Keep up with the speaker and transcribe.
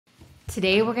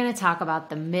Today we're going to talk about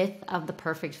the myth of the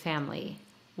perfect family.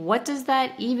 What does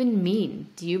that even mean?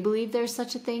 Do you believe there's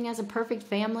such a thing as a perfect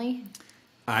family?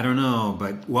 I don't know,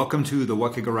 but welcome to the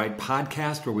What Could Go Right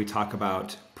podcast, where we talk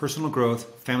about personal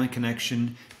growth, family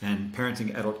connection, and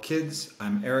parenting adult kids.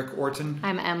 I'm Eric Orton.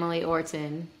 I'm Emily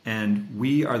Orton. And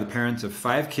we are the parents of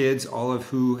 5 kids, all of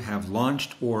who have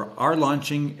launched or are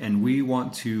launching, and we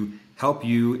want to help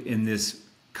you in this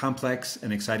complex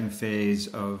and exciting phase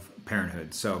of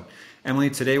parenthood. So,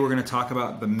 Emily, today we're going to talk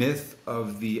about the myth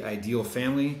of the ideal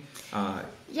family.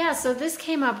 So this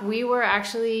came up. We were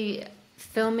actually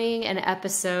filming an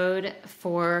episode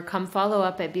for Come Follow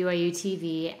Up at BYU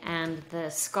TV, and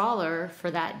the scholar for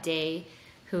that day,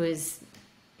 who is,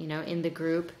 in the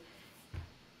group,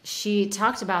 she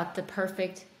talked about the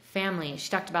perfect family.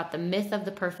 She talked about the myth of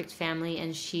the perfect family,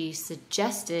 and she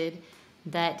suggested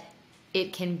that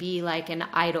it can be like an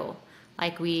idol.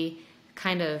 Like we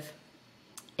kind of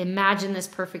imagine this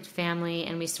perfect family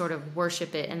and we sort of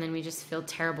worship it, and then we just feel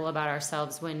terrible about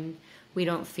ourselves when we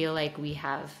don't feel like we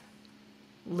have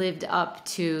lived up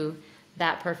to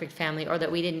that perfect family, or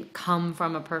that we didn't come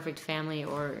from a perfect family,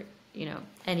 or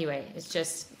anyway, it's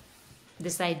just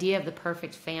this idea of the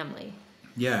perfect family.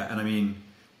 Yeah, and I mean,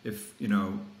 if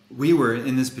we were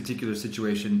in this particular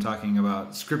situation talking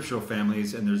about scriptural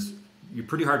families, and you're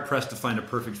pretty hard pressed to find a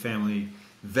perfect family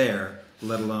there,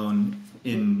 let alone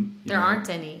in there aren't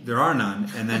any. There are none.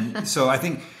 And then so I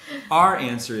think our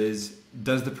answer is,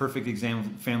 does the perfect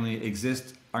family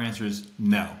exist? Our answer is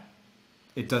no.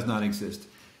 It does not exist.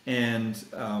 And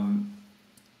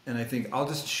I think I'll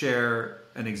just share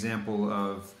an example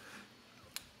of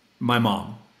my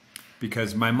mom,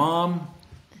 because my mom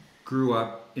grew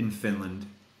up in Finland.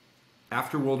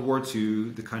 After World War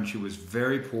II, the country was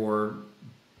very poor,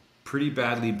 pretty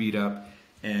badly beat up,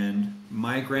 and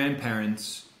my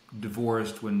grandparents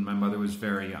divorced when my mother was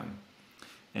very young.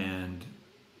 And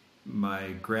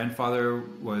my grandfather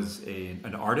was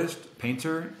an artist,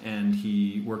 painter, and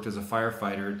he worked as a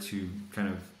firefighter to kind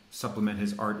of supplement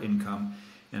his art income.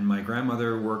 And my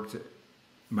grandmother worked,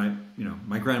 my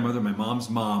mom's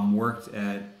mom worked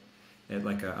at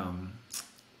like a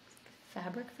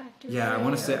fabric factory. Yeah, I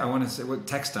want to say what,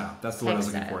 textile. That's the word I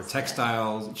was looking for.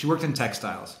 Textiles. Yeah. She worked in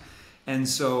textiles. And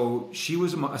so she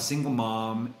was a single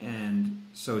mom, and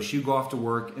so she'd go off to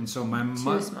work. And so my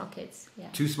mom... Two small kids, yeah.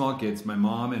 2 small kids, my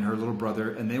mom and her little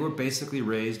brother, and they were basically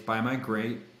raised by my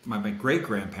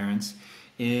great-grandparents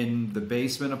in the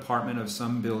basement apartment of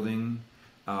some building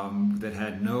that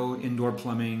had no indoor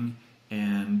plumbing.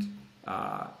 And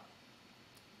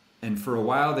for a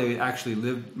while, they actually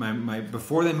lived...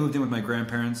 before they moved in with my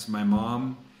grandparents, my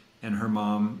mom and her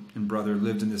mom and brother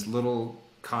lived in this little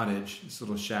cottage, this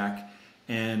little shack,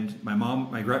 and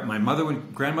my grandmother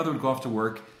would go off to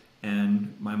work,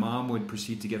 and my mom would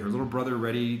proceed to get her little brother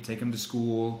ready, take him to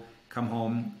school, come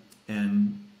home,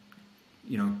 and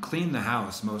clean the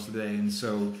house most of the day. And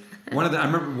so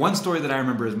one story that I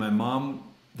remember is my mom,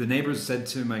 the neighbors said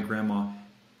to my grandma,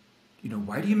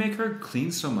 why do you make her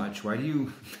clean so much? Why do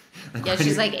you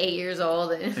she's like 8 years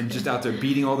old and just out there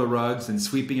beating all the rugs and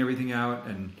sweeping everything out,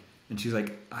 and she's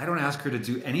like, I don't ask her to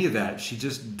do any of that. She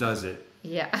just does it.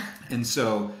 Yeah. And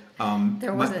so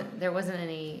there wasn't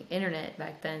any internet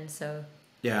back then, so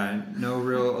yeah, no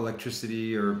real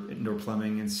electricity or indoor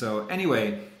plumbing. And so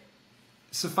anyway,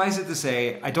 suffice it to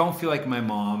say, I don't feel like my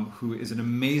mom, who is an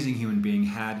amazing human being,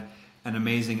 had an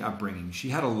amazing upbringing. She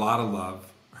had a lot of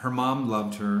love. Her mom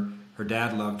loved her. Her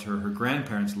dad loved her. Her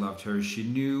grandparents loved her. She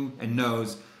knew and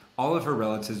knows all of her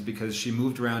relatives because she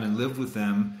moved around and lived with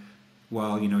them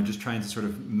while, just trying to sort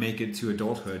of make it to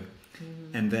adulthood.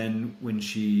 Mm-hmm. And then when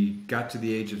she got to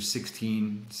the age of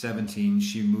 16, 17,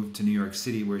 she moved to New York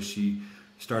City, where she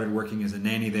started working as a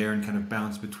nanny there and kind of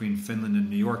bounced between Finland and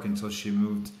New York until she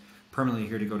moved permanently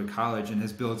here to go to college, and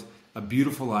has built a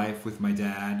beautiful life with my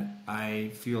dad.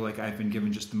 I feel like I've been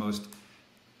given just the most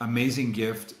amazing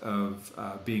gift of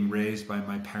being raised by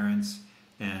my parents,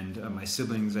 and my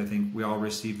siblings. I think we all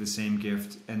received the same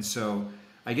gift. And so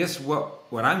I guess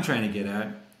what I'm trying to get at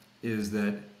is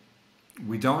that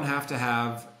we don't have to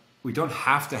have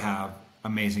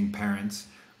amazing parents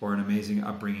or an amazing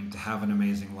upbringing to have an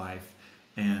amazing life.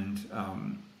 And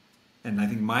I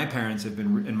think my parents have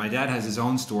been, and my dad has his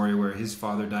own story where his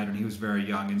father died when he was very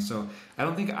young. And so I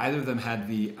don't think either of them had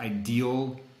the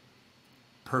ideal,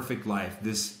 perfect life.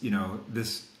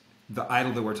 The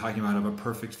idol that we're talking about of a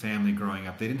perfect family growing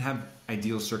up. They didn't have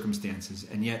ideal circumstances,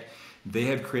 and yet they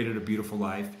have created a beautiful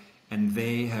life, and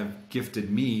they have gifted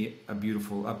me a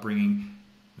beautiful upbringing.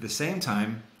 At the same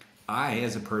time, I,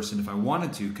 as a person, if I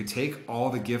wanted to, could take all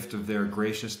the gift of their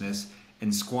graciousness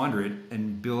and squander it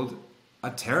and build a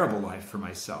terrible life for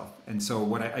myself. And so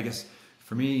what I guess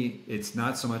for me, it's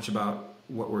not so much about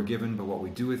what we're given, but what we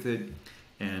do with it.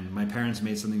 And my parents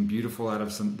made something beautiful out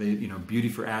of beauty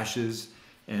for ashes.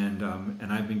 And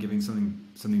I've been giving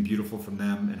something beautiful from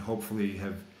them, and hopefully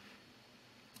have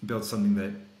built something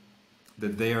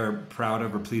that they are proud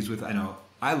of or pleased with. I know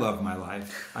I love my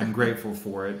life. I'm grateful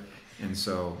for it. And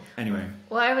so, anyway.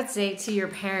 Well, I would say to your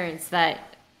parents that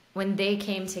when they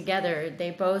came together, they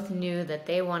both knew that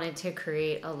they wanted to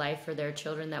create a life for their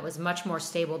children that was much more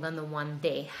stable than the one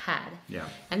they had. Yeah.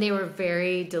 And they were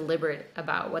very deliberate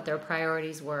about what their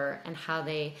priorities were and how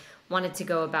they wanted to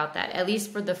go about that, at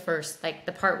least for the first, like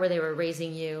the part where they were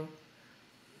raising you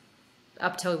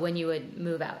up till when you would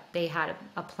move out. They had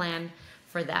a plan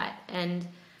for that. And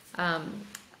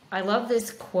I love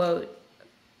this quote.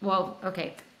 Well,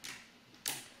 okay.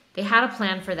 They had a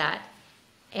plan for that.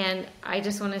 And I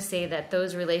just want to say that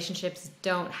those relationships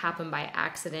don't happen by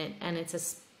accident. And it's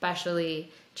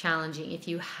especially challenging if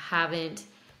you haven't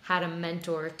had a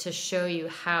mentor to show you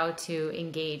how to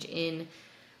engage in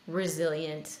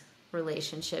resilient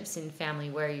relationships in family,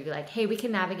 where you're like, hey, we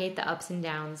can navigate the ups and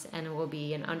downs, and it will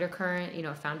be an undercurrent,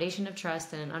 a foundation of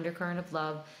trust and an undercurrent of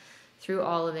love through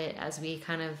all of it as we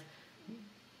kind of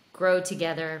grow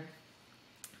together.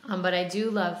 But I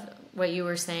do love what you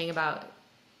were saying about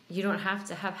you don't have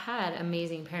to have had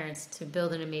amazing parents to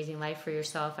build an amazing life for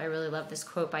yourself. I really love this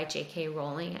quote by J.K.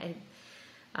 Rowling.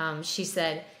 She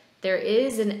said, "There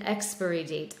is an expiry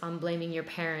date on blaming your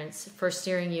parents for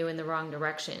steering you in the wrong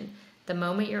direction. The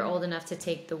moment you're old enough to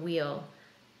take the wheel,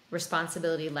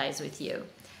 responsibility lies with you."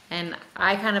 And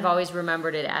I kind of always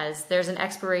remembered it as there's an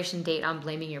expiration date on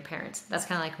blaming your parents. That's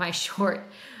kind of like my short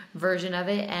version of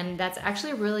it. And that's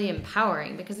actually really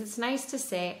empowering, because it's nice to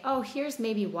say, oh, here's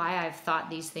maybe why I've thought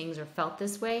these things or felt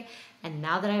this way. And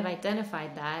now that I've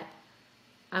identified that,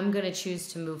 I'm going to choose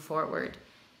to move forward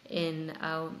in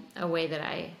a way that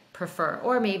I prefer.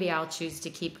 Or maybe I'll choose to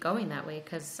keep going that way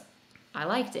because I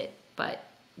liked it. But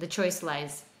the choice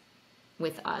lies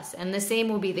with us. And the same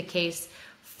will be the case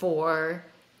for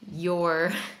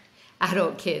your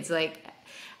adult kids. Like,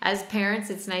 as parents,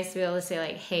 it's nice to be able to say,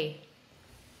 like, hey,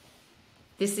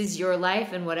 this is your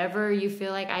life, and whatever you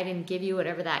feel like I didn't give you,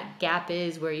 whatever that gap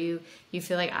is where you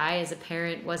feel like I as a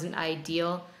parent wasn't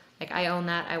ideal, like, I own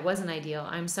that. I wasn't ideal.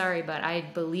 I'm sorry, but I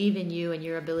believe in you and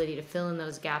your ability to fill in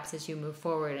those gaps as you move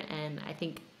forward. And I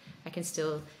think I can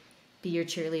still be your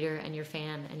cheerleader and your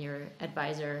fan and your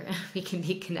advisor. We can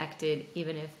be connected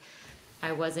even if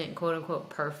I wasn't quote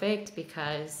unquote perfect,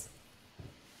 because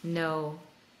no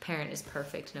parent is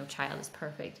perfect. No child is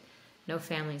perfect. No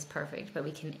family is perfect, but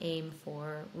we can aim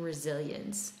for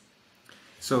resilience.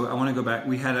 So I want to go back.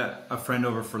 We had a friend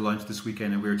over for lunch this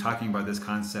weekend, and we were talking about this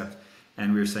concept,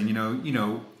 and we were saying,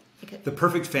 the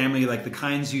perfect family, like the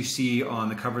kinds you see on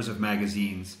the covers of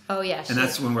magazines. Oh, yeah. And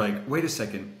that's when we're like, wait a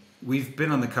second. We've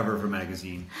been on the cover of a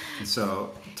magazine. And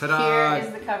so, ta-da! Here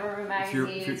is the cover of a magazine.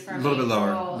 It's from a little bit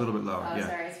lower. Oh, yeah.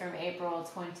 sorry. It's from April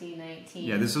 2019.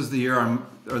 Yeah, this was the year,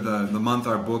 the month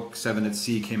our book, 7 at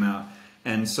Sea, came out.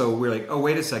 And so we're like, oh,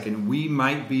 wait a second. We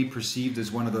might be perceived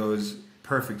as one of those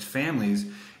perfect families.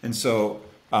 And so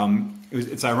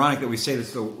it's ironic that we say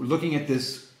this. So looking at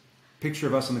this picture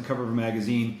of us on the cover of a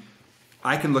magazine,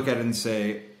 I can look at it and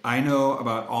say, I know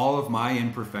about all of my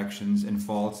imperfections and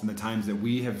faults and the times that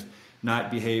we have not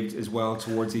behaved as well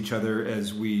towards each other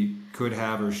as we could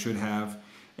have or should have.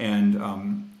 And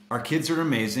our kids are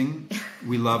amazing.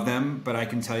 We love them, but I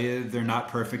can tell you they're not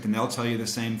perfect, and they'll tell you the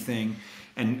same thing.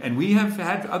 And we have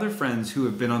had other friends who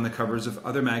have been on the covers of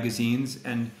other magazines,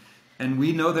 and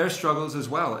we know their struggles as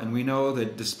well. And we know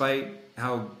that despite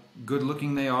how good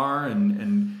looking they are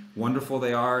and wonderful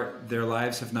they are, their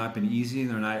lives have not been easy, and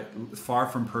they're not far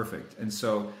from perfect. And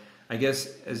so I guess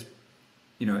as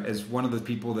one of the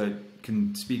people that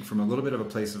can speak from a little bit of a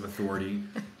place of authority,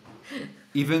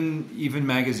 even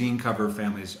magazine cover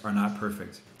families are not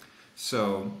perfect.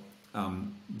 So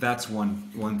that's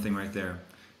one thing right there.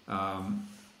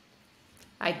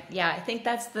 I think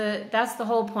that's the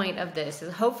whole point of this,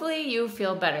 is hopefully you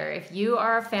feel better. If you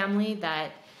are a family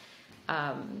that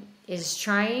is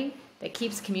trying, that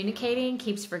keeps communicating,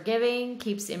 keeps forgiving,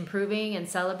 keeps improving and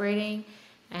celebrating,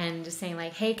 and just saying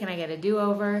like, hey, can I get a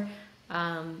do-over?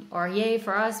 Or yay,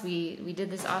 for us, we did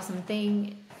this awesome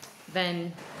thing,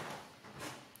 then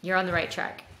you're on the right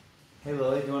track. Hey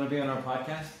Lily, do you want to be on our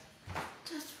podcast?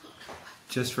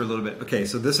 Just for a little bit. Okay,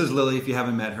 so this is Lily, if you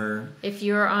haven't met her. If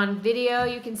you're on video,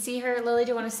 you can see her. Lily, do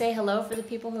you want to say hello for the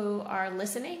people who are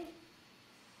listening?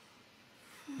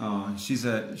 Oh,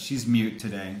 she's mute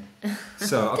today.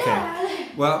 So, okay.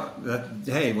 Dad. Well,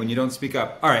 hey, when you don't speak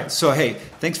up. All right. So, hey,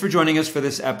 thanks for joining us for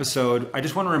this episode. I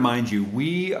just want to remind you,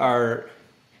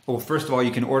 well, first of all,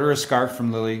 you can order a scarf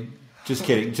from Lily. Just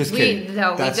kidding. Just kidding.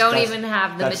 No, we don't even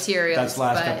have the materials. That's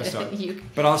last episode.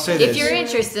 But I'll say this. If you're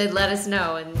interested, let us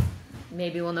know, and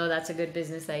maybe we'll know that's a good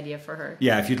business idea for her.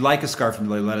 Yeah, if you'd like a scarf from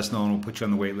Lily, let us know and we'll put you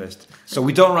on the wait list. So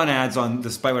we don't run ads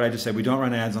despite what I just said, we don't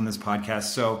run ads on this podcast.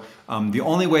 So the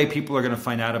only way people are going to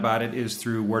find out about it is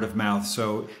through word of mouth.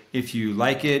 So if you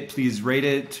like it, please rate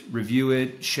it, review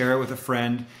it, share it with a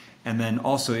friend. And then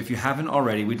also, if you haven't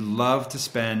already, we'd love to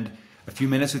spend a few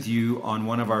minutes with you on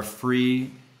one of our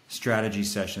free strategy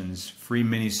sessions, free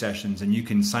mini sessions. And you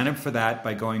can sign up for that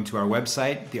by going to our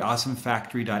website,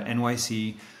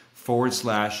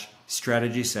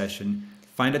 theawesomefactory.nyc/strategy session.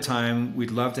 Find a time.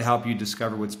 We'd love to help you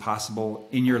discover what's possible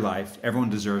in your life. Everyone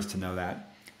deserves to know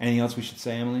that. Anything else we should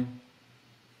say, Emily?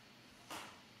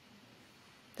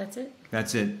 That's it.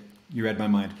 That's it. You read my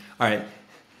mind. All right.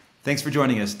 Thanks for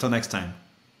joining us. Till next time.